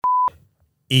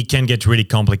it can get really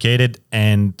complicated,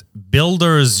 and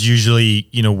builders usually,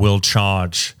 will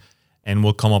charge and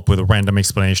will come up with a random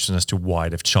explanation as to why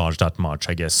they've charged that much,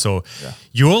 I guess. So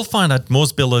you will find that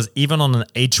most builders, even on an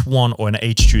H1 or an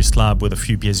H2 slab with a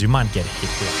few piers, you might get hit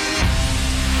with that.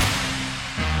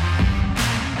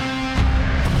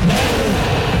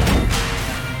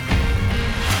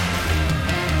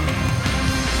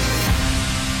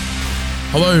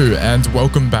 Hello and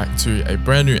welcome back to a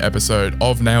brand new episode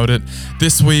of Nailed It.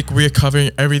 This week we are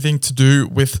covering everything to do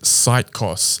with site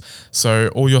costs. So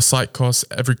all your site costs,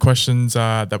 every questions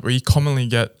that we commonly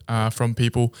get from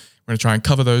people, we're going to try and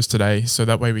cover those today so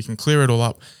that way we can clear it all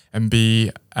up and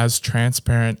be as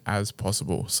transparent as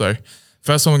possible. So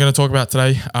first one we're going to talk about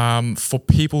today, for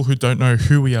people who don't know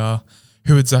who we are,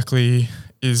 who exactly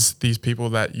is these people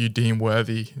that you deem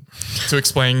worthy to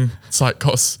explain site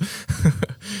costs.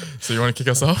 So you want to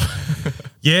kick us off?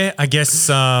 Yeah, I guess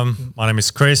my name is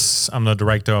Chris. I'm the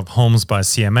director of Homes by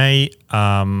CMA,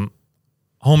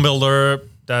 home builder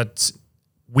that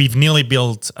we've nearly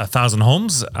built 1,000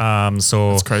 homes.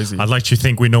 So that's crazy. I'd like to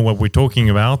think we know what we're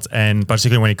talking about, and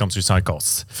particularly when it comes to site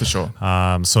costs. For sure.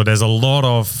 So there's a lot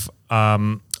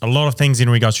of things in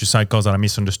regards to site costs that are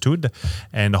misunderstood,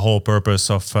 and the whole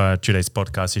purpose of today's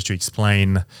podcast is to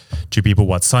explain to people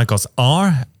what site costs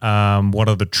are, what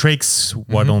are the tricks,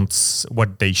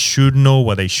 what they should know,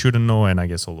 what they shouldn't know, and I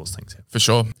guess all those things. For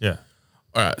sure. Yeah.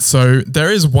 All right. So there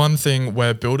is one thing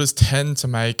where builders tend to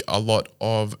make a lot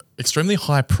of extremely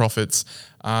high profits,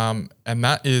 and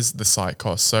that is the site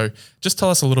cost. So just tell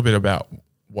us a little bit about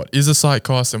what is a site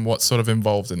cost and what's sort of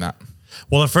involved in that.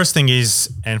 Well, the first thing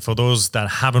is, and for those that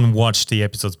haven't watched the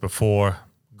episodes before,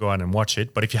 go out and watch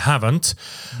it. But if you haven't,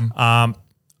 a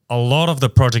lot of the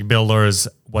project builders,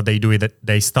 what they do is that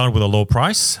they start with a low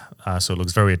price. So it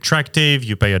looks very attractive.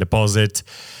 You pay a deposit.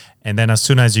 And then as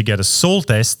soon as you get a soil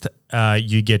test,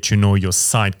 you get to know your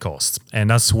site cost. And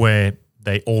that's where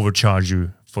they overcharge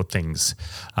you for things.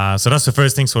 So that's the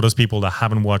first thing. So those people that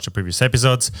haven't watched the previous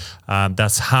episodes,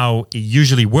 that's how it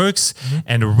usually works.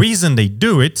 And the reason they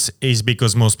do it is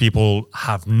because most people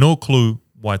have no clue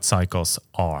what site costs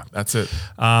are. That's it.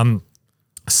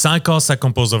 Site costs are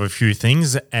composed of a few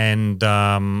things. And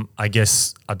I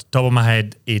guess at the top of my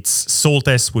head, it's soil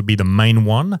test would be the main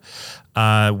one.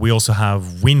 We also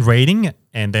have wind rating.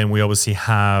 And then we obviously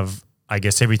have, I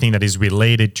guess, everything that is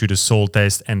related to the soil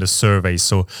test and the survey.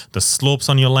 So the slopes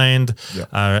on your land,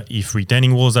 if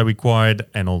retaining walls are required,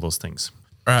 and all those things.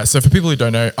 All right. So for people who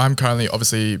don't know, I'm currently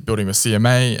obviously building with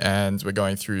CMA, and we're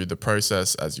going through the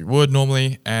process as you would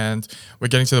normally. And we're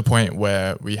getting to the point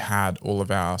where we had all of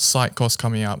our site costs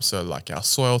coming up. So like our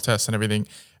soil tests and everything.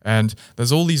 And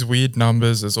there's all these weird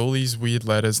numbers, there's all these weird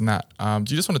letters and that.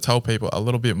 Do you just want to tell people a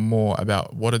little bit more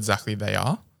about what exactly they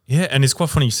are? Yeah, and it's quite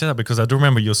funny you said that because I do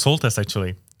remember your soil test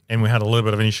actually, and we had a little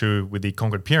bit of an issue with the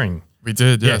concrete piering. We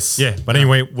did, yes. Yeah, but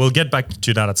anyway, we'll get back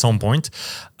to that at some point.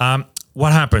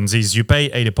 What happens is you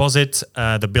pay a deposit,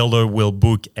 the builder will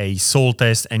book a soil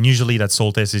test, and usually that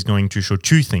soil test is going to show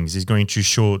two things. It's going to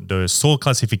show the soil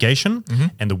classification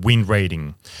and the wind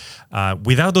rating.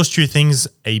 Without those two things,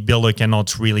 a builder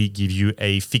cannot really give you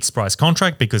a fixed price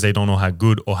contract because they don't know how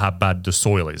good or how bad the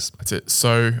soil is. That's it.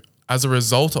 So as a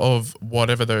result of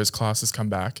whatever those classes come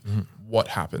back, what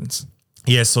happens?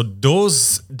 Yeah, so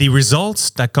the results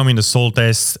that come in the soil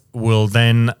test will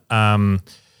then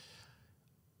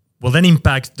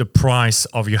impact the price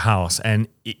of your house, and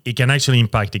it can actually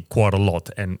impact it quite a lot.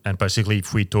 And particularly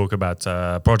if we talk about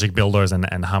project builders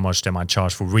and how much they might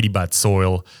charge for really bad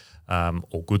soil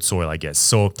or good soil, I guess.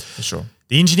 So for sure.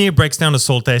 The engineer breaks down the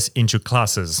soil test into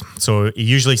classes. So it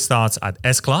usually starts at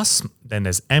S class, then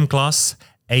there's M class,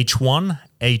 H1,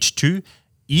 H2,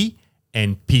 E,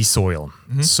 and P soil.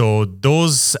 So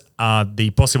those are the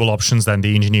possible options that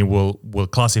the engineer will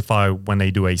classify when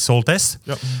they do a soil test.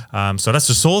 So that's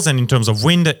the soils. And in terms of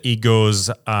wind, it goes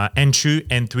N2,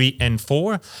 N3,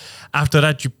 N4. After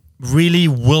that, you really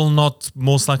will not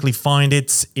most likely find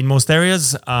it in most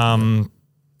areas.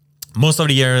 Most of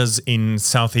the areas in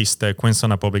Southeast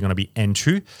Queensland are probably going to be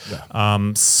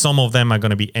N2. Some of them are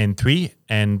going to be N3.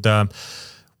 And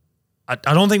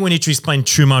I don't think we need to explain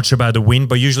too much about the wind,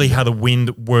 but usually how the wind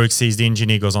works is the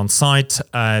engineer goes on site,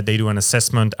 they do an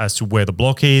assessment as to where the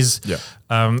block is.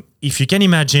 If you can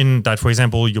imagine that, for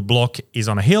example, your block is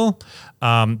on a hill,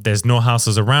 there's no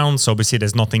houses around, so obviously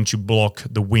there's nothing to block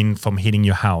the wind from hitting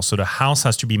your house. So the house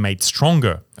has to be made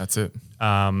stronger. That's it.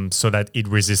 So that it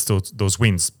resists those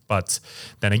winds. But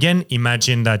then again,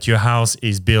 imagine that your house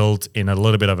is built in a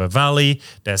little bit of a valley.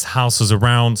 There's houses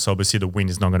around, so obviously the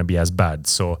wind is not going to be as bad.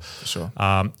 So sure.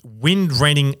 Wind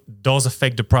rating does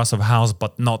affect the price of a house,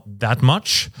 but not that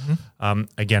much.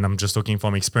 Again, I'm just talking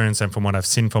from experience and from what I've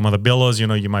seen from other builders,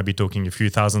 you might be talking a few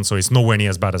thousand, so it's nowhere near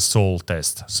as bad as soil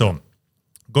test. So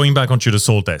going back onto the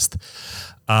soil test,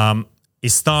 it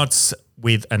starts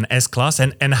with an S-class,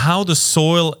 and how the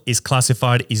soil is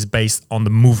classified is based on the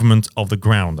movement of the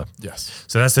ground. Yes.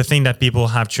 So that's the thing that people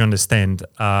have to understand.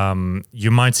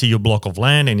 You might see your block of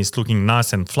land and it's looking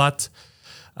nice and flat.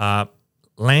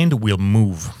 Land will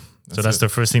move. So that's the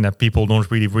first thing that people don't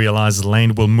really realize.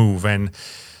 Land will move. And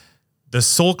the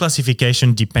soil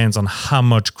classification depends on how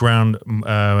much ground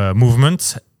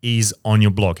movement is on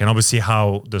your block, and obviously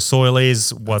how the soil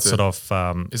is, what sort of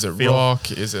is it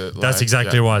rock? Is it that's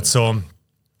exactly right. So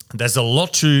there's a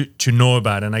lot to know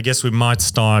about, and I guess we might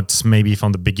start maybe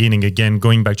from the beginning again,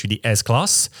 going back to the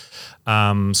S-class.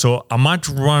 So I might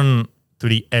run through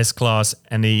the S-class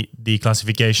and the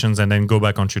classifications and then go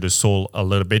back onto the soil a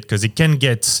little bit, because it can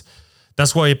get,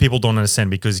 that's why people don't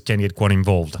understand, because it can get quite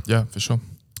involved. Yeah, for sure.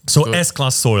 So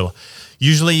S-class soil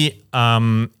usually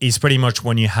is pretty much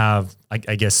when you have,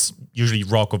 I guess, usually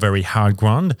rock or very hard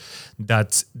ground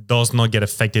that does not get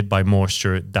affected by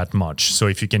moisture that much. So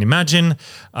if you can imagine,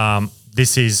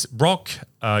 this is rock,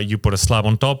 you put a slab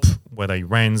on top, whether it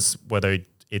rains, whether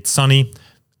it's sunny,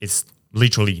 it's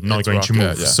literally not going to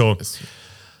move. So,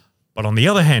 but on the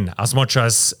other hand, as much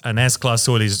as an S-class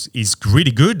soil is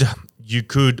really good, you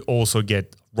could also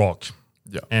get rock.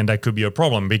 Yeah. And that could be a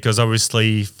problem, because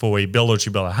obviously for a builder to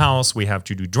build a house, we have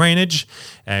to do drainage,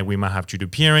 and we might have to do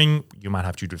piering, you might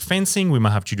have to do fencing, we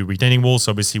might have to do retaining walls.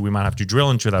 Obviously, we might have to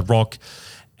drill into that rock.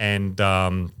 And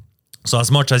so as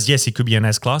much as, yes, it could be an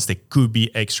S-class, there could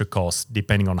be extra costs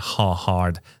depending on how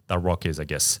hard that rock is, I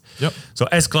guess. Yep. So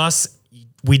S-class,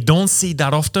 we don't see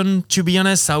that often, to be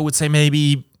honest. I would say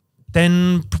maybe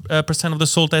 10% of the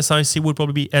soil tests I see would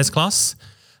probably be S-class.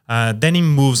 Then it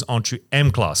moves on to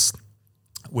M-class,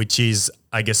 which is,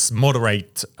 I guess,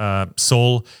 moderate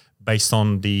soil based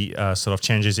on the sort of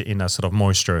changes in sort of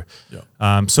moisture.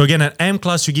 Yeah. So again, an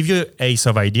M-class, to give you a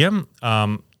sort of idea,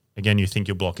 again, you think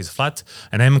your block is flat,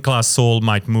 an M-class soil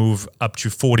might move up to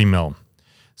 40 mil.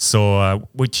 So,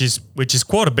 which is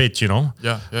quite a bit,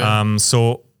 Yeah.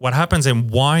 So what happens and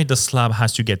why the slab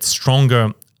has to get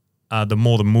stronger the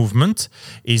more the movement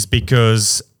is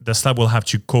because the slab will have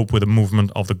to cope with the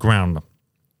movement of the ground.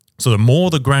 So the more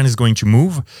the ground is going to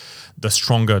move, the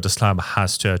stronger the slab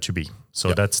has to be.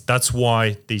 So that's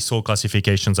why these soil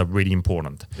classifications are really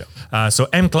important. Yeah. So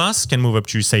M-class can move up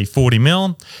to, say, 40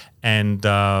 mil, and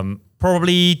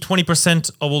probably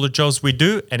 20% of all the jobs we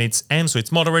do, and it's M, so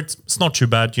it's moderate. It's not too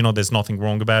bad. There's nothing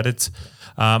wrong about it.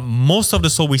 Most of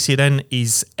the soil we see then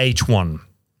is H1.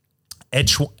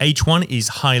 H1 is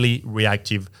highly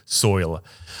reactive soil.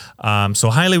 So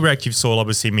highly reactive soil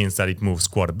obviously means that it moves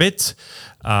quite a bit.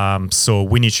 So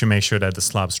we need to make sure that the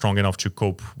slab's strong enough to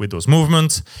cope with those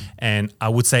movements. And I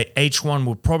would say H1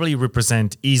 would probably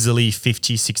represent easily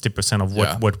 50-60% of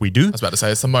what we do. I was about to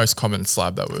say, it's the most common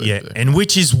slab that we do. Yeah, and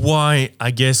which is why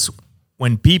I guess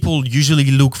when people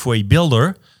usually look for a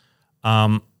builder,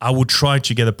 I would try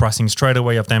to get the pricing straight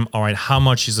away of them. All right, how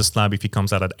much is the slab if it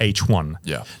comes out at H1?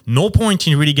 Yeah. No point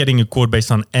in really getting a quote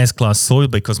based on S-class soil,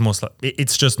 because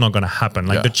it's just not going to happen.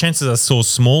 Like the chances are so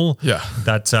small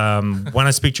that when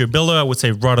I speak to a builder, I would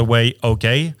say right away,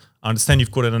 okay, I understand you've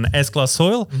quoted an S-class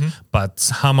soil, but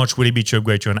how much would it be to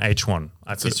upgrade to an H1?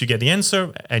 At least you get the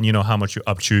answer, and you know how much you're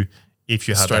up to if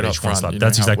you have Straight that up H1 front, slab.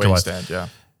 That's exactly right. Stand, yeah.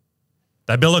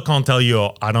 That builder can't tell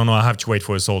you, I don't know, I have to wait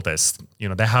for a soil test.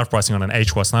 They have pricing on an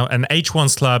H1 now. An H1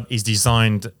 slab is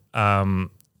designed,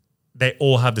 they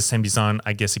all have the same design,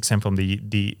 I guess, except from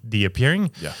the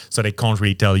appearing. Yeah. So they can't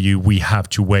really tell you, we have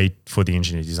to wait for the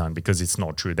engineer design, because it's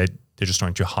not true. They're just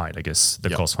trying to hide, I guess,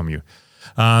 the cost from you.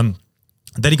 Then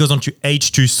it goes on to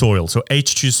H2 soil. So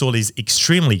H2 soil is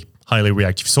extremely highly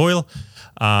reactive soil.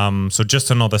 So just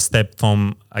another step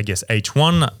from, I guess,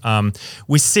 H1.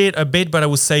 We see it a bit, but I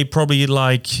would say probably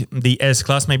like the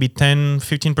S-class, maybe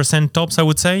 10-15% tops, I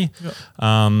would say.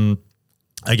 Yeah.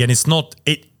 Again, it's not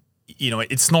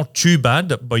too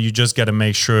bad, but you just got to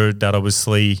make sure that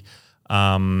obviously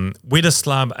with a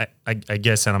slab, I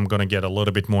guess, and I'm going to get a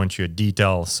little bit more into your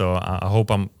detail, so I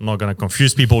hope I'm not going to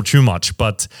confuse people too much,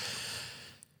 but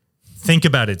think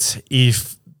about it.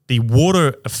 If the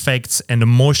water affects and the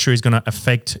moisture is going to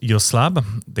affect your slab,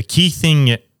 the key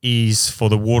thing is for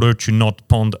the water to not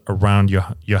pond around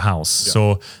your house. Yeah.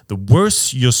 So the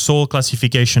worse your soil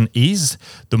classification is,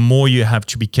 the more you have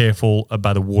to be careful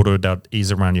about the water that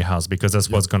is around your house, because that's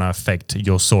what's going to affect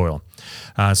your soil.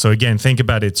 So again, think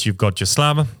about it. You've got your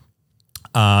slab.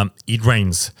 It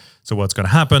rains. So what's going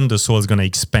to happen? The soil is going to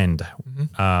expand.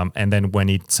 And then when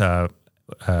it's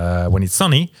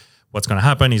sunny, what's going to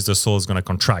happen is the soil is going to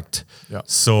contract. Yeah.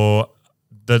 So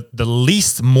the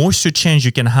least moisture change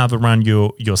you can have around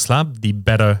your slab, the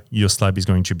better your slab is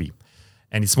going to be.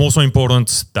 And it's also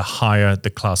important the higher the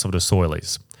class of the soil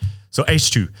is. So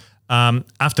H2.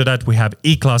 After that, we have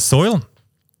E-class soil,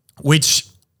 which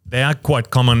they are quite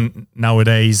common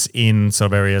nowadays in sort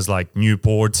of areas like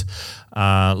Newport,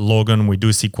 Logan. We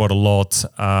do see quite a lot.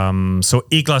 So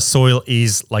E-class soil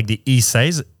is, like the E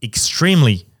says,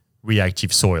 extremely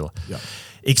reactive soil. Yeah.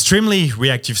 Extremely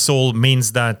reactive soil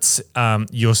means that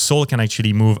your soil can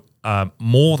actually move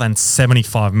more than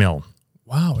 75 mil.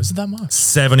 Wow, is it that much?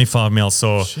 75 mil.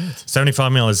 So Shit.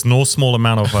 75 mil is no small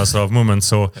amount of sort of movement.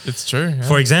 So It's true. Yeah.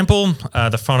 for example,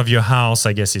 the front of your house,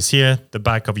 I guess, is here. The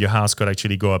back of your house could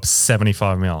actually go up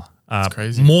 75 mil. That's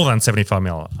crazy. More than 75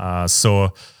 mil.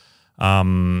 So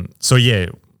yeah,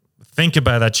 think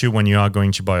about that too when you are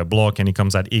going to buy a block and it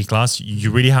comes at E-class.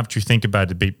 You really have to think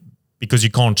about it because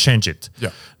you can't change it.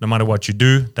 Yeah. No matter what you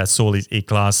do, that soil is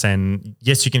E-class. And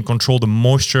yes, you can control the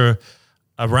moisture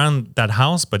around that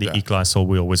house, but the E-class soil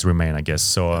will always remain, I guess.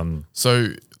 So So,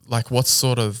 like, what's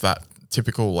sort of that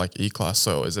typical like E-class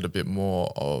soil? Is it a bit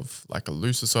more of like a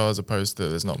looser soil as opposed to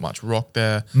there's not much rock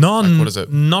there? No, Like, what is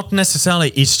it? not necessarily.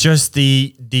 It's just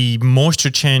the moisture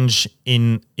change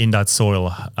in that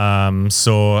soil.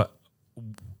 So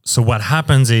what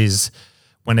happens is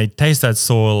when they taste that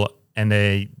soil and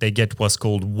they get what's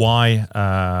called Y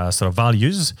sort of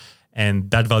values,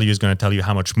 and that value is going to tell you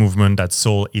how much movement that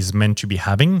soil is meant to be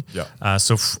having. Yeah.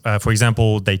 For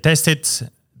example, they test it,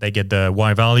 they get the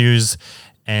Y values,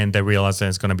 and they realize that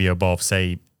it's going to be above,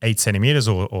 say, 8 centimeters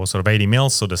or sort of 80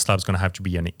 mils. So the slab's going to have to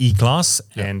be an E-class,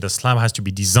 and the slab has to be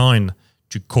designed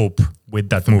to cope with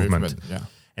that movement. Yeah.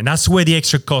 And that's where the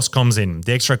extra cost comes in.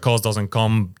 The extra cost doesn't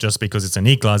come just because it's an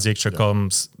E-class. The extra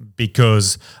comes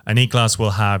because an E-class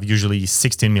will have usually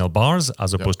 16 mil bars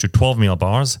as opposed to 12 mil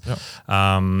bars.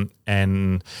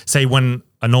 And say when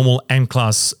a normal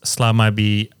M-class slab might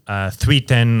be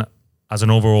 310 as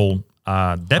an overall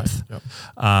depth,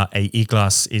 a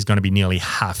E-class is going to be nearly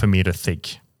half a meter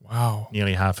thick. Wow.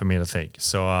 Nearly half a meter thick.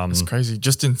 So It's crazy.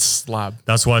 Just in slab.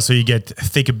 that's why. So you get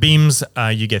thicker beams,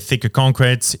 you get thicker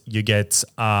concrete, you get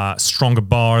stronger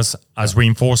bars as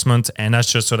reinforcement, and that's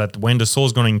just so that when the soil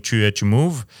is going to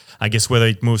move, I guess whether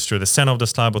it moves through the center of the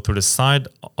slab or through the side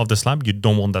of the slab, you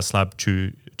don't want that slab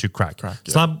to crack.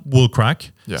 Slab will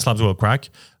crack. Yeah. Slabs will crack,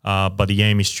 but the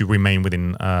aim is to remain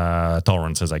within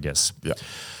tolerances, I guess. Yeah.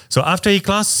 So after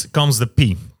E-class comes the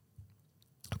P.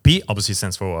 P obviously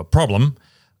stands for a problem.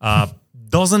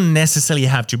 Doesn't necessarily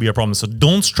have to be a problem. So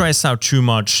don't stress out too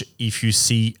much if you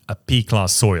see a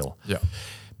P-class soil. Yeah.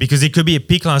 Because it could be a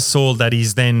P-class soil that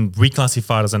is then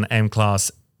reclassified as an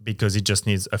M-class because it just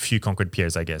needs a few concrete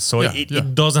piers, I guess. So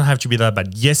it doesn't have to be that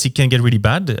bad. Yes, it can get really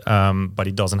bad, but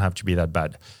it doesn't have to be that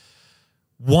bad.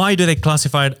 Why do they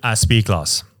classify it as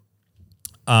P-class?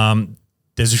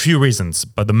 There's a few reasons,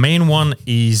 but the main one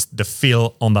is the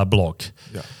fill on that block.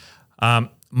 Yeah.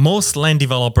 Most land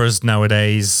developers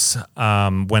nowadays,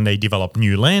 when they develop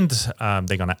new land,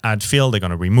 they're going to add fill, they're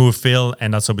going to remove fill,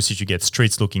 and that's obviously to get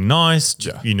streets looking nice,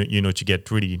 to get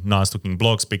really nice looking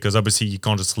blocks, because obviously you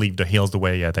can't just leave the hills the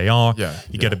way they are.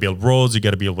 You got to build roads, you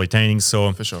got to build retaining.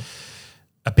 So For sure.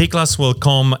 a P-class will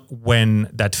come when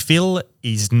that fill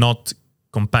is not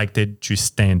compacted to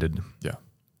standard. Yeah.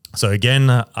 So again,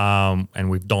 and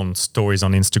we've done stories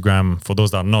on Instagram. For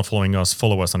those that are not following us,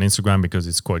 follow us on Instagram because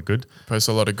it's quite good. Post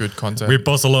a lot of good content. We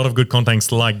post a lot of good content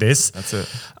like this. That's it.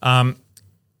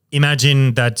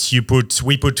 Imagine that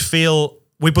we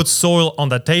put soil on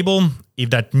that table. If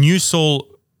that new soil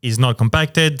is not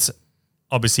compacted,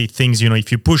 obviously things,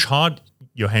 if you push hard,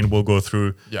 your hand will go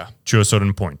through to a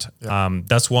certain point.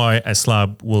 That's why a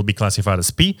slab will be classified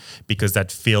as P, because that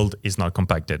field is not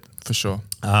compacted. For sure.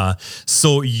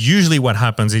 So usually what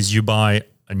happens is you buy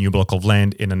a new block of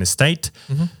land in an estate.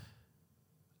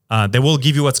 They will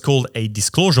give you what's called a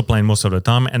disclosure plan most of the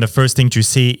time. And the first thing to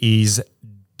see is,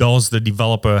 does the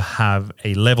developer have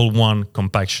a level 1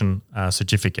 compaction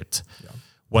certificate?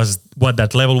 What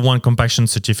that level 1 compaction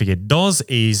certificate does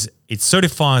is it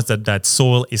certifies that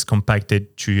soil is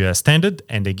compacted to a standard,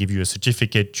 and they give you a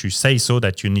certificate to say so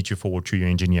that you need to forward to your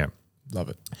engineer. Love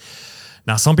it.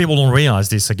 Now, some people don't realize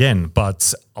this again,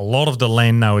 but a lot of the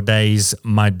land nowadays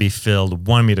might be filled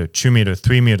 1 meter, 2 meter,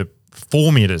 3 meter,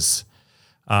 4 meters.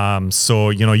 So,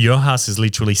 your house is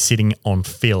literally sitting on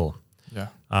fill.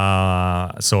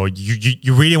 So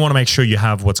you really want to make sure you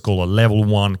have what's called a level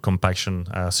 1 compaction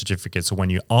certificate. So when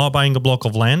you are buying a block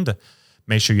of land,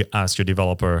 make sure you ask your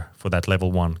developer for that level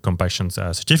 1 compaction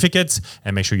certificate,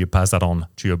 and make sure you pass that on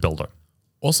to your builder.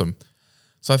 Awesome.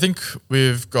 So I think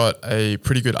we've got a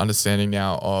pretty good understanding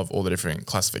now of all the different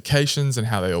classifications and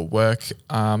how they all work.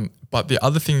 But the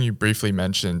other thing you briefly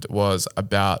mentioned was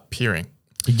about piering.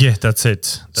 Yeah, that's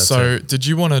it. Did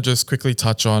you want to just quickly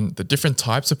touch on the different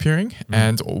types of piering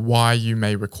and why you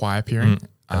may require piering?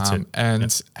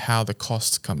 How the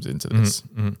cost comes into this.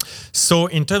 So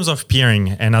in terms of peering,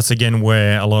 and that's again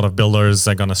where a lot of builders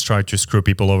are going to try to screw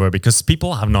people over because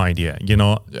people have no idea. You're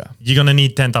going to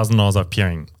need $10,000 of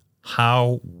peering.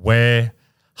 How, where,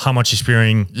 how much is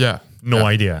peering? No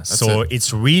idea. So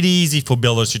it's really easy for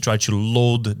builders to try to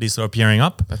load this sort of peering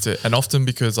up. That's it. And often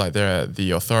because they're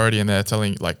the authority and they're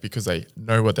telling because they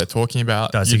know what they're talking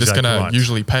about, that's you're just exactly going right. to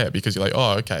usually pay it because you're like,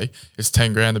 oh, okay, it's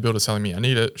 10 grand. The builder's telling me I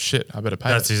need it. Shit, I better pay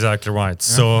That's it. exactly right. Yeah.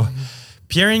 So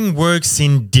peering works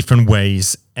in different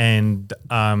ways. And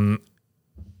when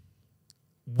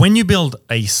you build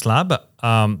a slab,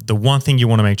 the one thing you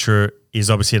want to make sure is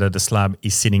obviously that the slab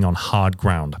is sitting on hard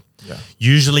ground. Yeah.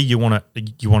 Usually you want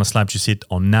a slab to sit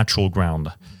on natural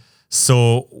ground.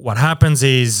 So what happens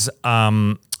is,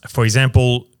 for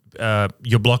example,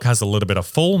 your block has a little bit of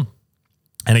fall.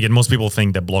 And again, most people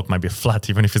think that block might be flat,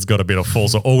 even if it's got a bit of fall.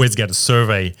 So always get a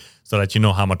survey so that you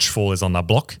know how much fall is on that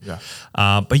block. Yeah.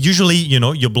 But usually,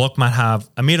 your block might have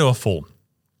a meter of fall.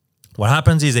 What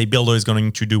happens is a builder is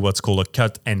going to do what's called a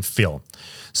cut and fill.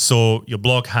 So your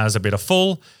block has a bit of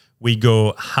fall. We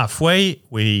go halfway,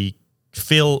 we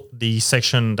fill the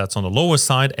section that's on the lower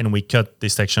side, and we cut the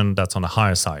section that's on the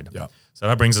higher side. Yeah. So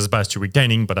that brings us back to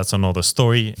retaining, but that's another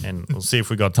story. And we'll see if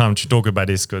we got time to talk about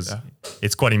this because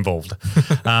it's quite involved.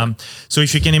 So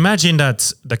if you can imagine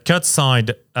that the cut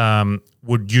side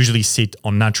would usually sit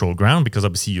on natural ground because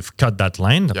obviously you've cut that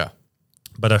land. Yeah.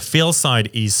 But a fill side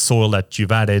is soil that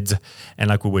you've added, and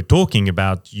like we were talking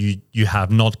about, you have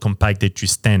not compacted to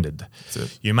standard.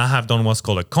 You might have done what's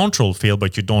called a control fill,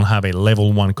 but you don't have a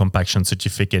level 1 compaction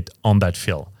certificate on that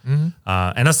fill. And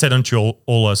I said unto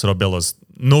all sort of builders,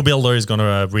 no builder is going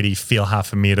to really fill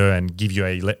half a meter and give you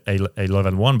a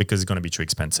level 1 because it's going to be too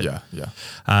expensive.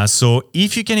 So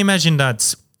if you can imagine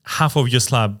that half of your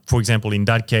slab, for example, in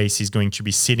that case, is going to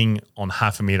be sitting on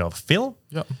half a meter of fill.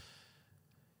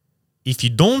 If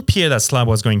you don't pier that slab,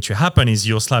 what's going to happen is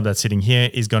your slab that's sitting here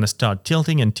is going to start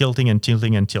tilting and tilting and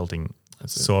tilting and tilting.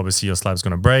 So obviously your slab's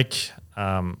going to break.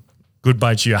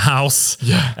 Goodbye to your house.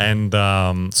 And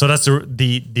so that's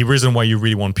the reason why you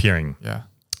really want peering.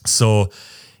 So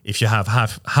if you have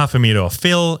half a meter of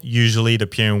fill, usually the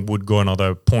peering would go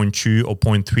another 0.2 or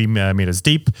 0.3 meters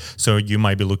deep. So you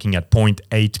might be looking at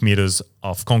 0.8 meters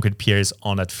of concrete piers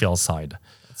on that fill side.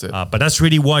 But that's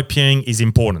really why peering is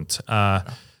important.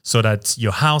 So that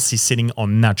your house is sitting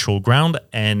on natural ground,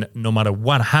 and no matter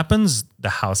what happens, the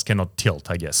house cannot tilt,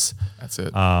 I guess. That's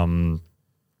it. Long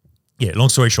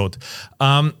story short.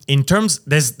 In terms,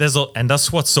 and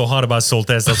that's what's so hard about soil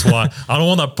test. That's why I don't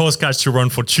want that podcast to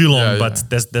run for too long, but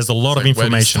there's a lot of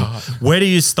information. Where do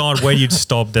you start? Where do you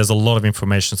stop? There's a lot of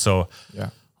information. So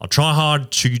I'll try hard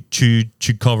to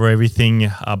cover everything,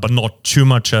 but not too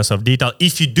much of detail.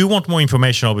 If you do want more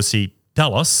information, obviously,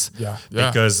 tell us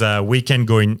because we can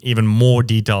go in even more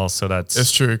detail so that's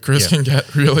it's true. Chris can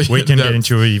get really get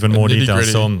into even more detail.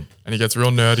 So, and he gets real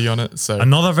nerdy on it. So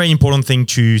another very important thing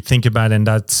to think about, and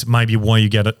that might be why you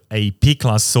get a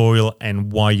P-class soil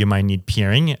and why you might need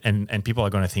peering. And people are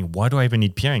going to think, why do I even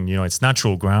need peering? It's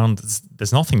natural ground.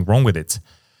 There's nothing wrong with it.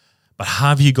 But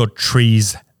have you got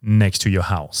trees next to your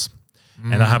house?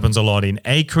 And that happens a lot in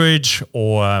acreage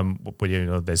or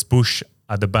there's bush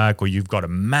at the back, or you've got a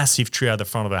massive tree at the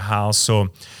front of the house.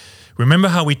 So remember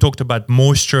how we talked about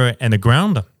moisture and the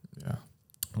ground?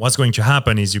 What's going to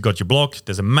happen is you've got your block,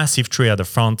 there's a massive tree at the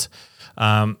front.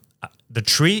 The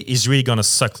tree is really going to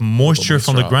suck moisture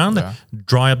from the ground,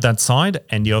 dry up that side,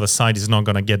 and the other side is not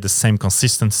going to get the same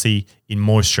consistency in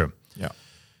moisture.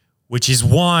 Which is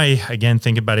why, again,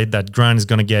 think about it, that ground is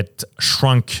going to get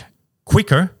shrunk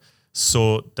quicker.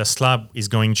 So the slab is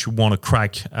going to want to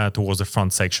crack towards the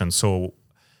front section. So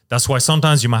that's why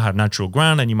sometimes you might have natural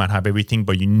ground and you might have everything,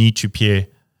 but you need to peer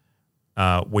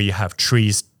where you have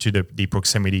trees to the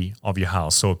proximity of your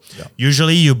house. So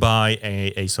usually you buy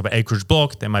a sort of acreage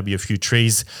block. There might be a few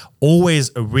trees.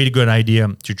 Always a really good idea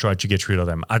to try to get rid of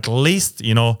them. At least,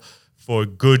 for a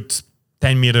good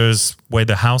 10 meters where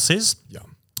the house is.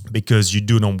 Because you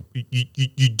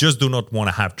just do not want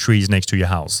to have trees next to your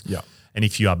house. And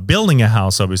if you are building a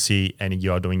house, obviously, and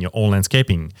you are doing your own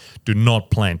landscaping, do not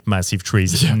plant massive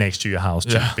trees next to your house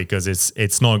because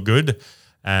it's not good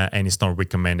and it's not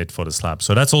recommended for the slab.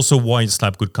 So that's also why the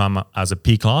slab could come as a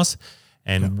P-class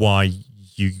and why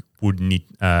you would need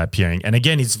peering. And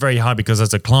again, it's very hard because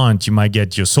as a client, you might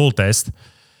get your soil test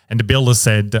and the builder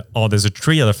said, "Oh, there's a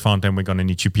tree at the front, and we're going to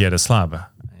need to pier the slab."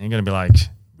 And you're going to be like,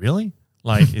 "Really?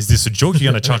 Like, is this a joke?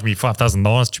 You're going to charge me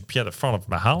 $5,000 to pier the front of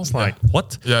my house? Like,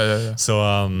 what?" Yeah.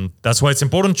 So that's why it's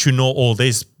important to know all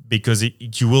this, because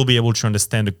you will be able to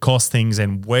understand the costings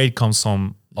and where it comes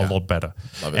from a lot better.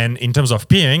 Love it. And in terms of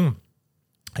piering,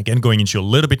 again, going into a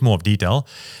little bit more of detail,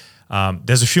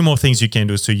 there's a few more things you can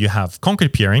do. So you have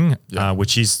concrete piering,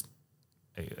 which is,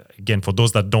 again, for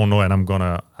those that don't know, and I'm going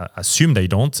to assume they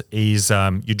don't, is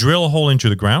you drill a hole into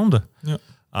the ground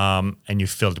and you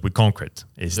fill it with concrete.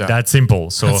 It's that simple.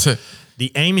 So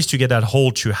the aim is to get that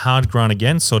hole to hard ground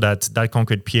again, so that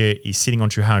concrete pier is sitting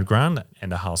onto hard ground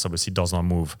and the house obviously does not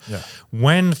move. Yeah.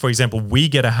 When, for example, we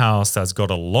get a house that's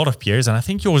got a lot of piers, and I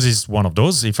think yours is one of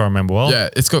those, if I remember well. Yeah,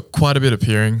 it's got quite a bit of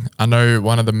piering. I know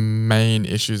one of the main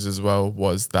issues as well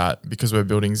was that because we're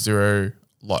building zero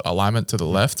lot alignment to the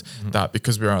left, that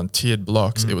because we were on tiered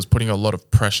blocks, it was putting a lot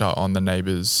of pressure on the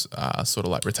neighbor's sort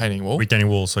of like retaining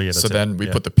wall. So yeah, that's So then we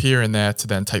put the pier in there to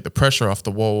then take the pressure off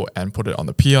the wall and put it on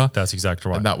the pier. That's exactly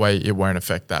right. And that way it won't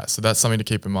affect that. So that's something to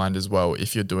keep in mind as well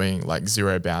if you're doing like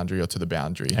zero boundary or to the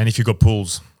boundary. And if you got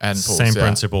pools, same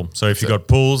principle. So if you got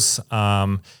pools,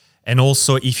 and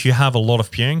also if you have a lot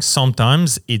of piering,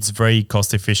 sometimes it's very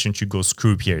cost efficient to go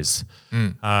screw piers.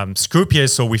 Screw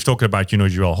piers, so we've talked about, you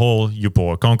drill a hole, you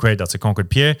pour concrete, that's a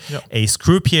concrete pier. Yep. A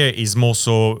screw pier is more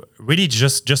so really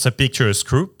just a picture of a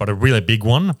screw, but a really big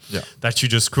one that you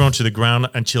just screw onto the ground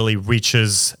until it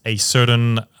reaches a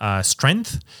certain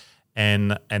strength.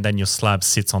 And then your slab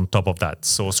sits on top of that.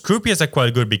 So screw piers are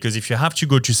quite good, because if you have to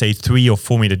go to say 3 or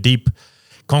 4 meter deep,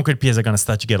 concrete piers are going to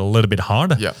start to get a little bit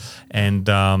hard. Yeah. And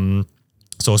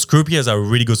so screw piers are a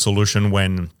really good solution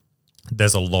when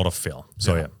there's a lot of fill.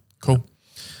 So yeah. Cool.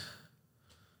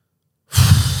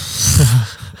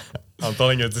 I'm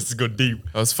telling you, this is good deep.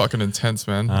 That was fucking intense,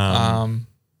 man.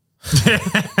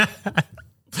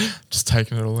 Just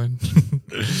taking it all in.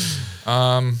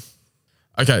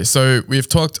 Okay, so we've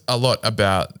talked a lot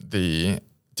about the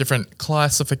different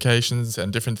classifications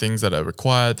and different things that are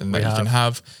required and that you can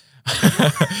have.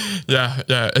 Yeah.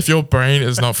 If your brain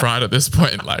is not fried at this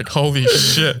point, like, holy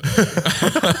shit.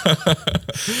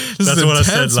 That's what I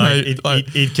said.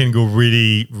 It can go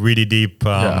really, really deep.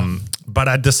 But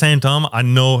at the same time, I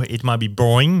know it might be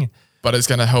boring, but it's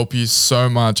going to help you so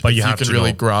much if you can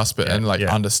really grasp it and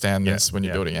understand this when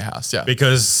you're building a house. Yeah.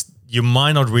 Because you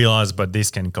might not realize, but this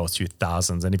can cost you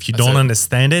thousands. And if you don't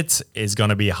understand it, it's going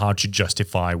to be hard to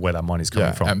justify where that money is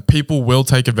coming from. And people will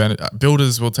take advantage,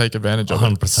 builders will take advantage of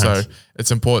 100%. it. So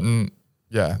it's important,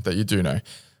 that you do know.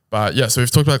 But yeah, so we've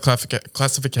talked about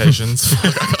classifications.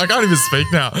 I can't even speak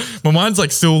now. My mind's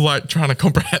like still like trying to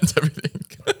comprehend everything.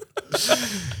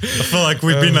 I feel like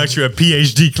we've been actually a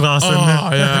PhD class.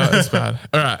 Yeah, it's bad.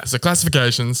 All right, so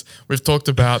classifications. We've talked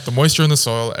about the moisture in the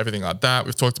soil, everything like that.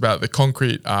 We've talked about the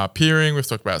concrete piering. We've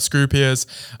talked about screw piers.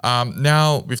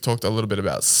 Now we've talked a little bit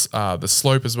about the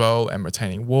slope as well and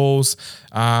retaining walls.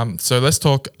 So let's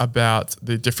talk about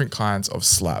the different kinds of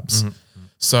slabs.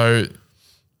 So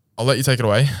I'll let you take it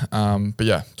away. But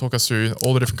yeah, talk us through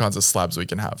all the different kinds of slabs we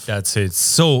can have. That's it.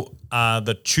 So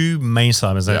the two main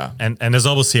slabs, and there's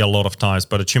obviously a lot of types,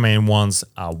 but the two main ones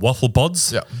are waffle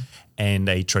pods and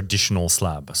a traditional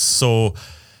slab. So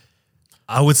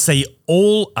I would say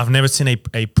I've never seen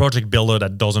a project builder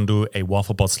that doesn't do a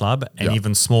waffle pod slab, and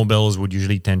even small builders would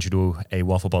usually tend to do a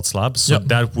waffle pod slab. So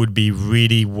that would be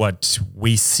really what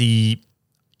we see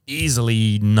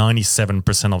easily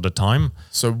 97% of the time.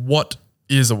 So what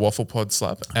is a waffle pod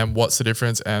slab, and what's the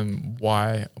difference, and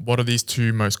why? What are these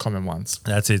two most common ones?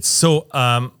 That's it. So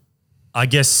I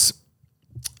guess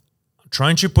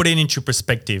trying to put it into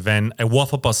perspective, and a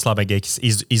waffle pod slab, I guess,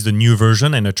 is the new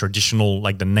version, and a traditional,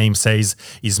 like the name says,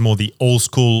 is more the old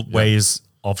school ways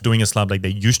of doing a slab like they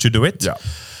used to do it. Yeah.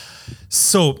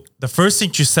 So the first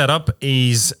thing to set up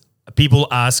is people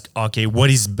ask, okay, what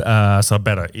is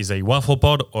better? Is a waffle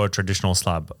pod or a traditional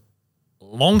slab?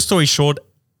 Long story short,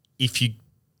 if you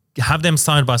have them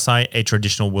side by side, a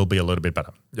traditional will be a little bit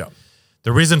better. Yeah.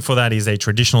 The reason for that is a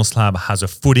traditional slab has a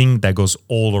footing that goes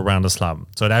all around the slab.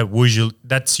 So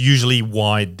that's usually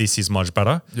why this is much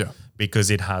better. Yeah.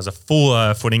 Because it has a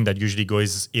full footing that usually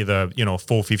goes either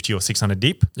 450 or 600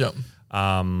 deep. Yeah.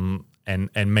 And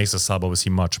makes the slab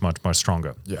obviously much, much, much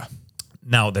stronger. Yeah.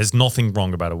 Now, there's nothing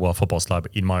wrong about a waffle pod slab,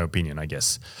 in my opinion, I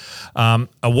guess. A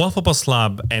waffle pod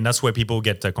slab, and that's where people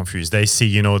get confused. They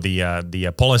see,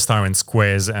 the polystyrene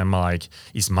squares, and I'm like,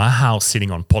 is my house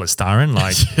sitting on polystyrene?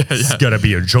 Like, it's gotta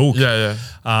be a joke. Yeah.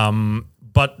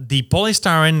 But the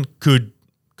polystyrene could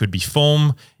could be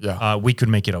foam. Yeah. We could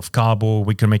make it of cardboard.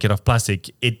 We could make it of plastic.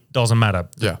 It doesn't matter.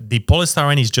 Yeah. The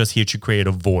polystyrene is just here to create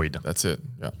a void. That's it.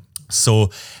 Yeah.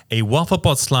 So a waffle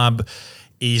pod slab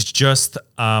is just,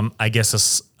 I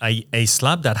guess, a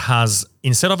slab that has,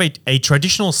 instead of a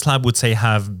traditional slab would say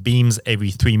have beams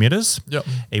every 3 meters, Yep.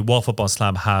 a waffle pod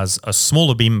slab has a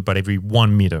smaller beam, but every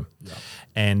 1 meter. Yeah.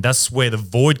 And that's where the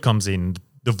void comes in.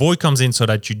 The void comes in so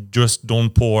that you just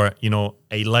don't pour,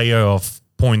 a layer of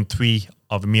 0.3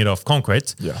 of a meter of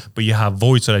concrete, Yeah. but you have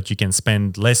void so that you can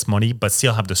spend less money, but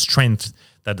still have the strength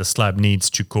that the slab needs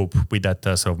to cope with that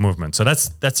sort of movement. So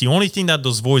that's the only thing that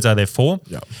those voids are there for.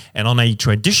 Yeah. And on a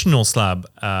traditional slab,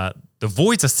 the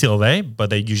voids are still there, but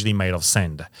they're usually made of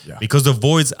sand. Yeah. Because the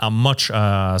voids are much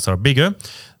sort of bigger,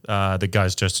 the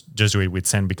guys just do it with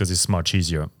sand because it's much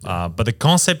easier. But the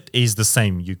concept is the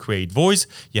same. You create voids,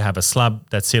 you have a slab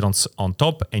that sits on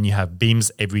top, and you have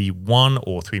beams every 1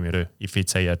 or 3 meter if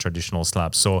it's a traditional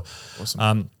slab. So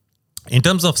Awesome. in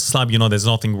terms of slab, there's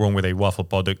nothing wrong with a waffle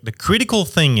pod. The critical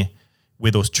thing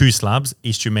with those two slabs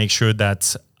is to make sure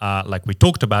that, like we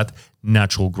talked about,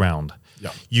 natural ground.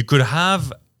 Yeah. You could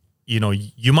have,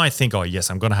 you might think, oh,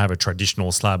 yes, I'm going to have a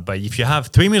traditional slab. But if you have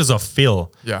 3 meters of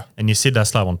fill Yeah. and you sit that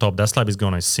slab on top, that slab is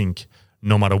going to sink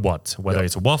no matter what, whether Yeah.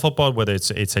 it's a waffle pod, whether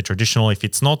it's a traditional. If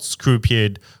it's not screw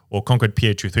piered or concrete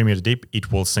piered to 3 meter deep,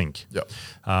 it will sink. Yep.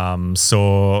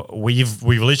 So we've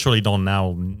literally done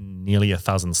now nearly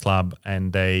 1,000 slab,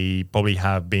 and they probably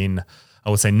have been, I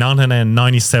would say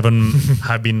 997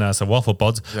 have been as a waffle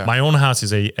pods. Yeah. My own house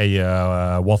is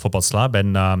a waffle pod slab,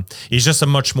 and it's just a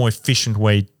much more efficient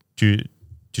way to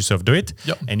sort of do it.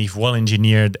 Yep. And if well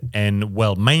engineered and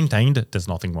well maintained, there's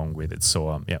nothing wrong with it.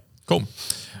 So yeah. Cool.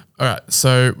 All right.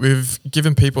 So we've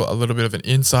given people a little bit of an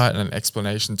insight and an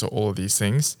explanation to all of these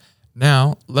things.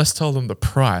 Now let's tell them the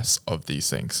price of these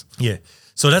things. Yeah.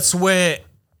 So that's where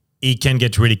it can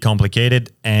get really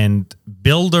complicated, and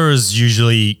builders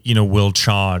usually, will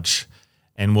charge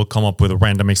and will come up with a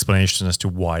random explanation as to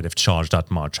why they've charged that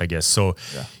much, I guess. So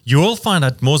you will find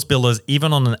that most builders,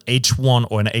 even on an H1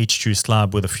 or an H2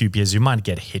 slab with a few piers, you might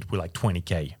get hit with like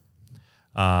 20K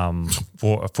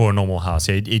for a normal house.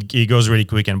 Yeah, it goes really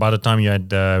quick. And by the time you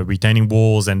had retaining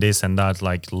walls and this and that,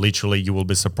 like literally you will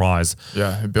be surprised.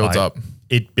 Yeah, it builds up.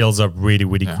 It builds up really,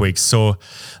 really quick. So,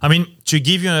 I mean, to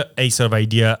give you a sort of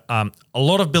idea, a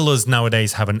lot of builders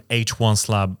nowadays have an H1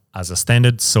 slab as a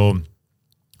standard. So,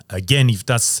 again, if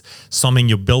that's something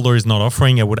your builder is not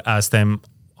offering, I would ask them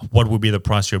what would be the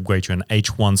price to upgrade to an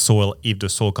H1 soil if the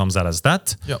soil comes out as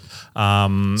that. Yep.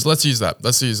 So let's use that.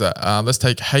 Let's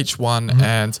take H1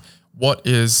 and what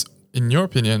is, in your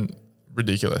opinion,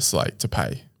 ridiculous to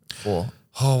pay for?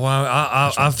 Oh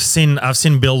wow! I've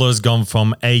seen builders gone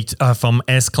from S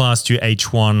class to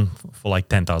H1 for like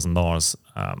 $10,000.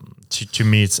 To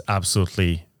me, it's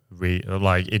absolutely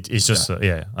it's just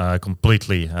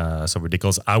completely so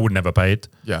ridiculous. I would never pay it.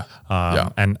 Yeah.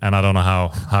 And I don't know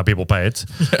how people pay it,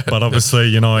 but obviously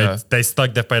they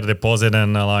pay the deposit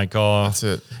and they're like, oh, that's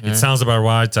it. It sounds about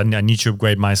right. I need to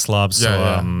upgrade my slab. So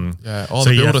All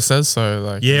the builder says so.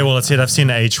 Well, that's it. I've seen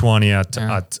H1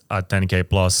 at 10K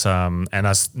plus, and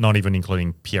that's not even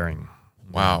including piering.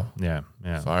 Wow. Yeah.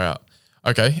 Far out.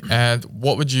 Okay. And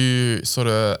what would you sort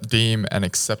of deem an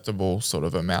acceptable sort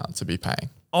of amount to be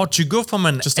paying? Or to go from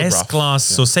an Just a S rough, class,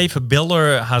 so say if a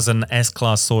builder has an S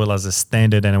class soil as a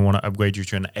standard and I want to upgrade you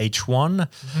to an H1,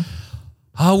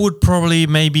 I would probably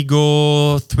maybe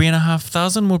go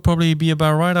 3,500 would probably be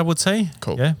about right, I would say.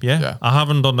 Cool. Yeah. I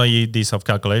haven't done these sort of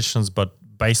calculations, but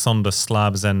based on the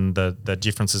slabs and the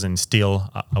differences in steel,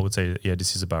 I would say,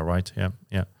 this is about right.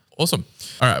 Yeah. Awesome.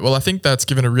 All right. Well, I think that's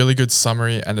given a really good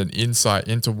summary and an insight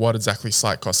into what exactly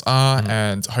site costs are.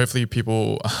 And hopefully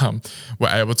people were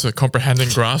able to comprehend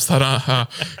and grasp that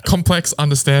complex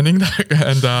understanding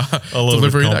and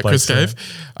delivery that Chris gave.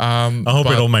 I hope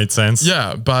it all made sense.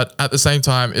 Yeah. But at the same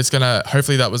time, it's going to,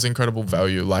 hopefully that was incredible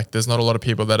value. Like there's not a lot of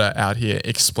people that are out here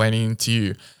explaining to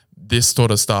you this sort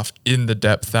of stuff in the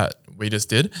depth that we just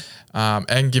did,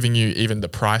 and giving you even the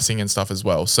pricing and stuff as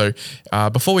well. So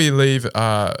before we leave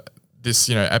this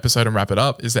episode and wrap it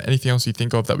up, is there anything else you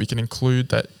think of that we can include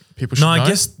that people should know? No, I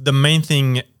guess the main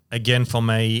thing, again,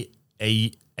 from a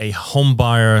home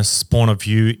buyer's point of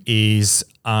view is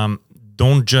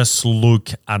don't just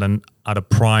look at a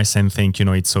price and think,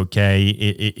 it's okay.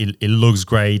 It looks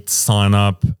great, sign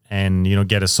up and,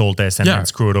 get a soil test and then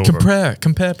screw it over.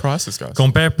 Compare prices, guys.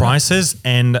 Compare prices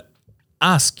and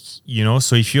ask,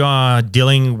 so if you are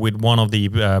dealing with one of the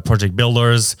project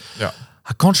builders,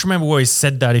 I can't remember where he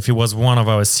said that, if it was one of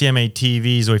our CMA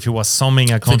TVs or if it was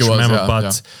something, I can't remember,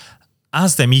 but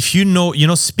ask them if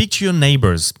speak to your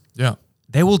neighbors. Yeah.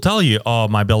 they will tell you, oh,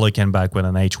 my builder came back with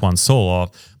an H1 sole,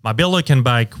 or my builder came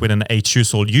back with an H2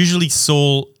 sole. Usually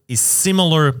sole is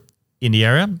similar in the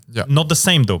area, not the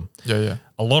same though. Yeah.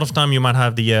 A lot of time you might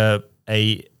have the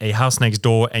a house next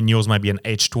door and yours might be an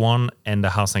H1 and the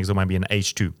house next door might be an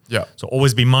H2. Yeah. So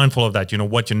always be mindful of that. You know,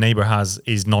 what your neighbor has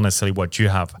is not necessarily what you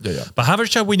have. Yeah. But have a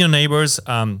chat with your neighbors.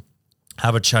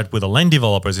 Have a chat with the land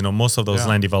developers. You know, most of those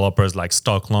land developers like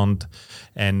Stockland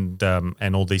and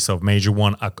all these sort of major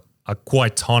one are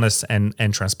quite honest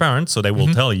and transparent. So they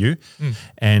will tell you.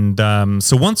 And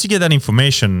so once you get that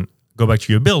information, go back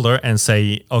to your builder and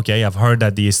say, okay, I've heard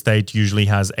that the estate usually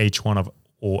has H1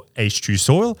 or H2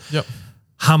 soil. Yep.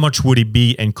 How much would it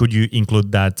be? And could you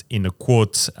include that in a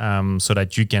quote so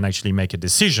that you can actually make a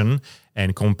decision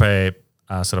and compare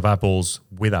sort of apples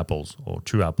with apples or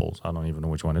two apples? I don't even know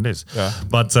which one it is. Yeah.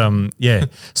 But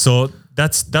so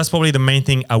that's probably the main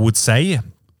thing I would say.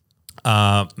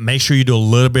 Make sure you do a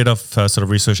little bit of sort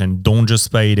of research and don't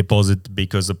just pay a deposit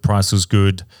because the price was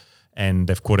good and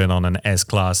they've quoted on an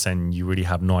S-Class and you really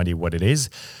have no idea what it is.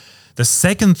 The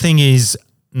second thing is,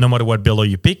 no matter what builder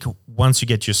you pick, once you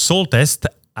get your soil test,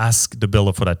 ask the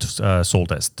builder for that soil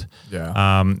test.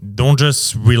 Yeah. Don't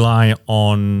just rely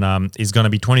on it's going to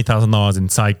be $20,000 in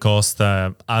site cost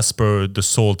as per the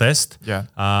soil test. Yeah.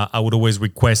 I would always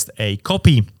request a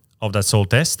copy of that soil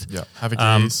test. Yeah. Have a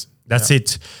keys. That's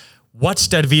it. Watch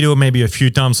that video maybe a few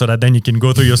times so that then you can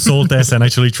go through your soil test and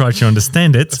actually try to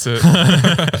understand it. That's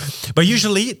it. But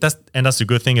usually, that's the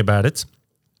good thing about it.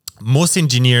 Most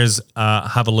engineers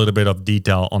have a little bit of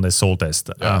detail on their soil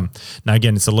test. Yeah. Now,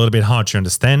 again, it's a little bit hard to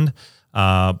understand,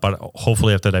 but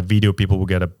hopefully after that video, people will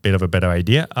get a bit of a better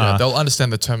idea. They'll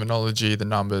understand the terminology, the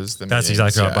numbers, the That's meanings.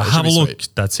 exactly right. But have a look. Sweet.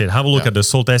 That's it. Have a look at the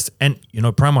soil test. And,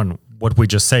 Praman, what we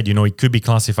just said, it could be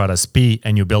classified as P,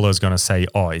 and your builder is going to say,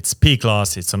 oh, it's P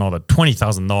class, it's another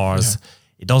 $20,000.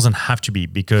 It doesn't have to be,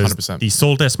 because 100%. the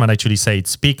soil test might actually say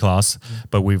it's P class,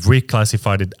 but we've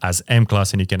reclassified it as M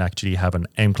class, and you can actually have an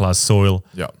M class soil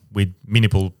with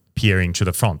minimal peering to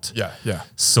the front. Yeah.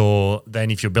 So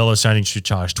then if your builder is starting to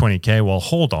charge 20K, well,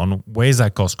 hold on, where's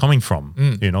that cost coming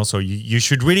from? So you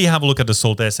should really have a look at the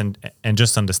soil test and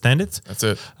just understand it. That's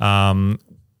it.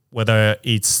 Whether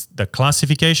it's the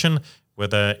classification,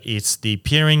 whether it's the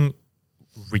peering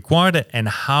required, and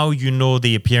how you know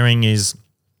the peering is,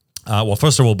 well,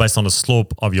 first of all, based on the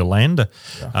slope of your land,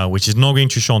 which is not going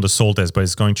to show on the soil test, but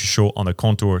it's going to show on the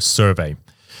contour survey.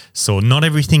 So not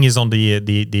everything is on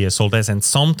the soil test, and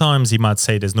sometimes you might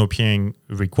say there's no peering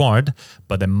required,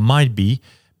 but there might be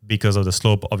because of the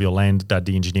slope of your land that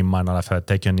the engineer might not have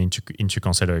taken into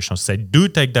consideration. So they do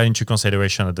take that into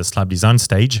consideration at the slab design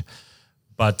stage,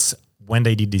 but when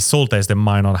they did the soil test, they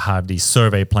might not have the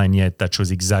survey plan yet that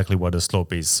shows exactly what the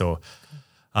slope is. So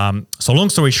long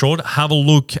story short, have a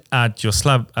look at your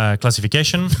slab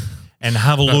classification and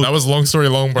have a look. That was long story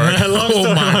long, bro.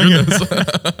 Goodness.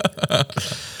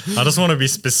 I just want to be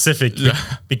specific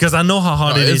because I know how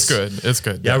hard it is. It's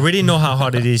good. Yeah, I really know how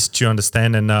hard it is to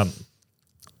understand. And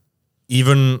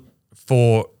even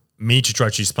for me to try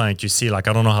to explain it, you see, like,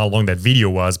 I don't know how long that video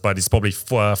was, but it's probably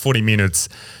 40 minutes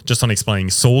just on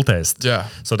explaining soil test. Yeah.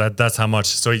 So that's how much.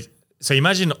 So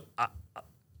imagine,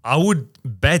 I would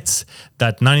bet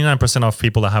that 99% of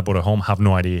people that have bought a home have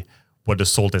no idea what the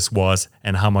soil test was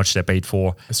and how much they paid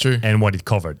for. That's true. And what it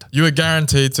covered. You are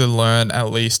guaranteed to learn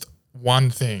at least one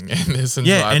thing in this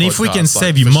entire and if we can podcast,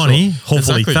 save you money,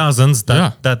 hopefully thousands,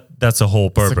 that's a whole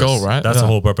purpose. That's the goal, right? That's a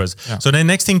whole purpose. Yeah. So the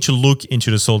next thing to look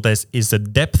into the soil test is the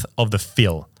depth of the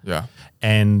fill. Yeah.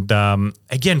 And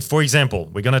again, for example,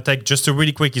 we're going to take just a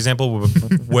really quick example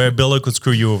where a builder could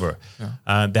screw you over.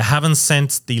 They haven't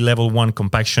sent the level 1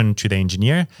 compaction to the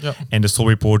engineer, and the soil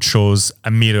report shows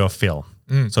a meter of fill.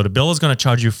 So the builder is going to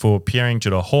charge you for peering to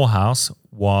the whole house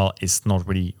while it's not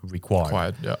really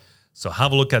required. So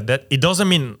have a look at that. It doesn't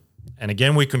mean, and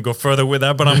again, we can go further with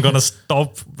that, but I'm going to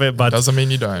stop. But doesn't mean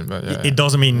you don't. But it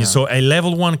doesn't mean. So a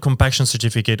level 1 compaction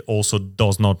certificate also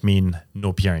does not mean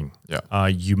no peering.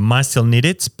 You might still need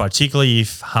it, particularly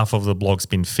if half of the block's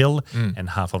been filled and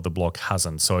half of the block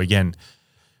hasn't. So again,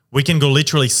 we can go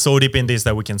literally so deep in this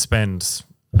that we can spend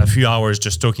a few hours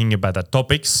just talking about that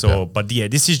topic. So, but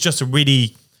this is just a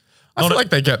really... I feel like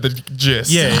they get the gist.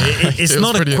 Yeah, it's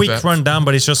not a quick in-depth rundown,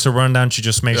 but it's just a rundown to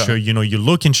just make sure, you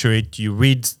look into it, you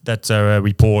read that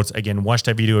report, again, watch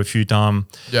that video a few times,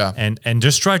 and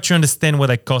just try to understand where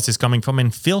that cost is coming from,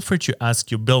 and feel free to ask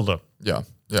your builder. Yeah.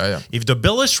 If the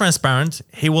builder is transparent,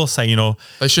 he will say,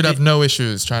 they should have no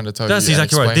issues trying to tell you. That's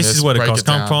exactly right. This is where the cost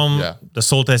come from. Yeah. The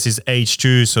soil test is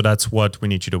H2, so that's what we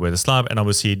need to do with the slab. And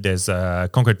obviously, there's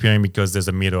concrete peering because there's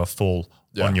a meter of fall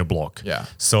on your block. Yeah.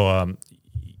 So,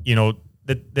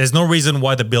 there's no reason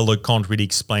why the builder can't really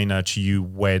explain to you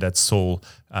where that SOL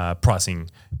pricing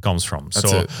comes from.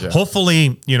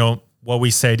 Hopefully, what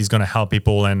we said is going to help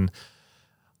people. And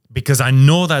because I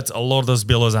know that a lot of those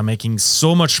builders are making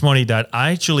so much money that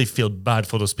I actually feel bad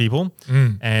for those people.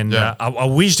 I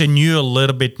wish they knew a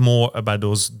little bit more about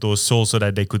those SOLs so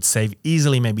that they could save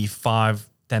easily maybe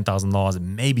 $5,000-$10,000,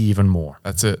 maybe even more.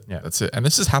 That's it. Yeah, that's it. And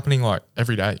this is happening like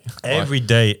every day. Every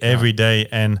day.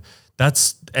 And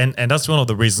that's one of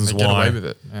the reasons why they get away with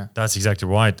it. Yeah. That's exactly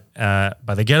right.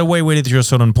 But they get away with it to a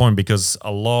certain point because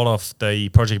a lot of the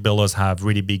project builders have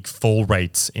really big fall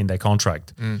rates in their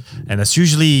contract. And that's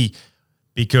usually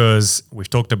because we've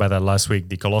talked about that last week.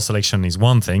 The color selection is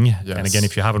one thing. Yes. And again,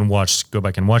 if you haven't watched, go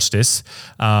back and watch this.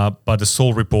 But the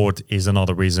SOL report is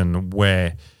another reason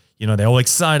where, they're all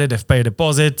excited. They've paid a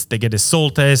deposit. They get a SOL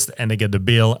test and they get the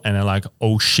bill and they're like,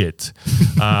 oh shit,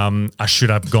 I should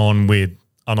have gone with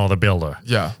another builder.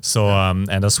 Yeah. So,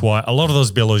 and that's why a lot of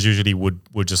those builders usually would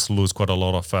just lose quite a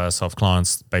lot of soft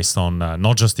clients based on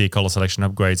not just the color selection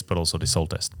upgrades, but also the SOL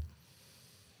test.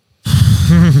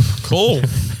 Cool.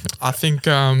 I think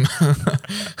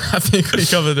we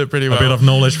covered it pretty well. A bit of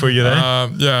knowledge for you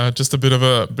there. Just a bit of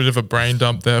a brain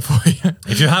dump there for you.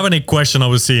 If you have any question,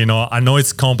 obviously, I know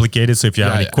it's complicated. So if you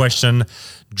have any question,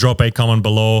 drop a comment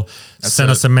below.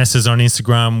 Send us a message on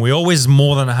Instagram. We're always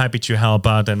more than happy to help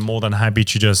out and more than happy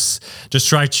to just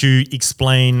try to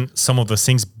explain some of those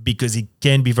things because it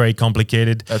can be very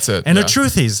complicated. That's it. And the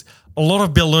truth is, a lot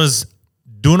of builders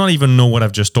do not even know what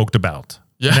I've just talked about.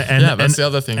 That's the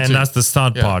other thing and too. That's the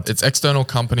start part. It's external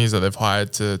companies that they've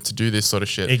hired to do this sort of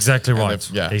shit. Exactly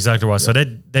right. Exactly right. So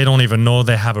they don't even know.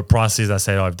 They have a process that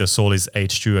say, if the SOL is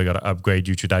H2, I got to upgrade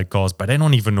due to that cost. But they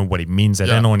don't even know what it means. They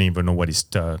don't even know what is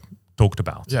talked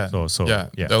about. They're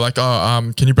like,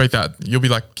 can you break that? You'll be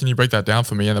like, can you break that down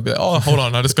for me? And they'll be like, oh, hold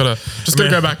on, I just gotta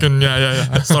go back and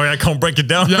Sorry, I can't break it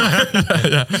down.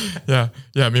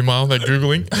 Meanwhile, they're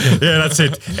googling. That's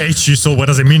it. H2 SOL, what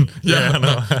does it mean? No.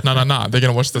 They're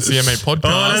gonna watch the CMA podcast.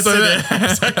 Oh, that's it.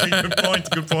 Exactly.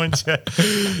 Good point.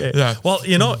 Yeah. Well,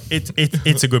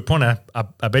 it's a good point.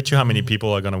 I bet you how many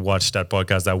people are gonna watch that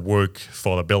podcast that work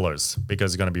for the builders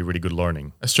because it's gonna be really good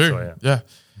learning. That's true. So,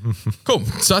 cool.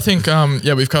 So I think,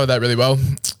 we've covered that really well.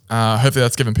 Hopefully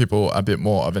that's given people a bit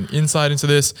more of an insight into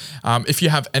this. If you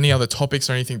have any other topics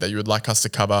or anything that you would like us to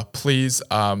cover, please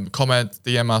comment,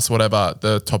 DM us, whatever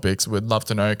the topics. We'd love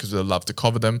to know because we'd love to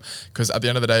cover them. Because at the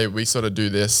end of the day, we sort of do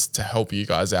this to help you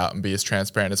guys out and be as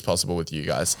transparent as possible with you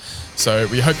guys. So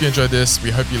we hope you enjoyed this.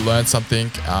 We hope you learned something.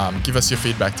 Give us your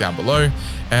feedback down below.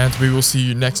 And we will see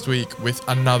you next week with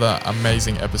another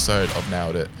amazing episode of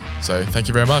Nailed It. So thank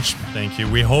you very much. Thank you.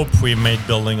 We hope we made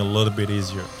building a little bit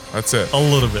easier. That's it. A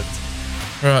little bit.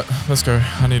 All right, let's go.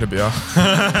 I need a beer.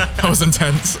 That was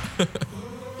intense.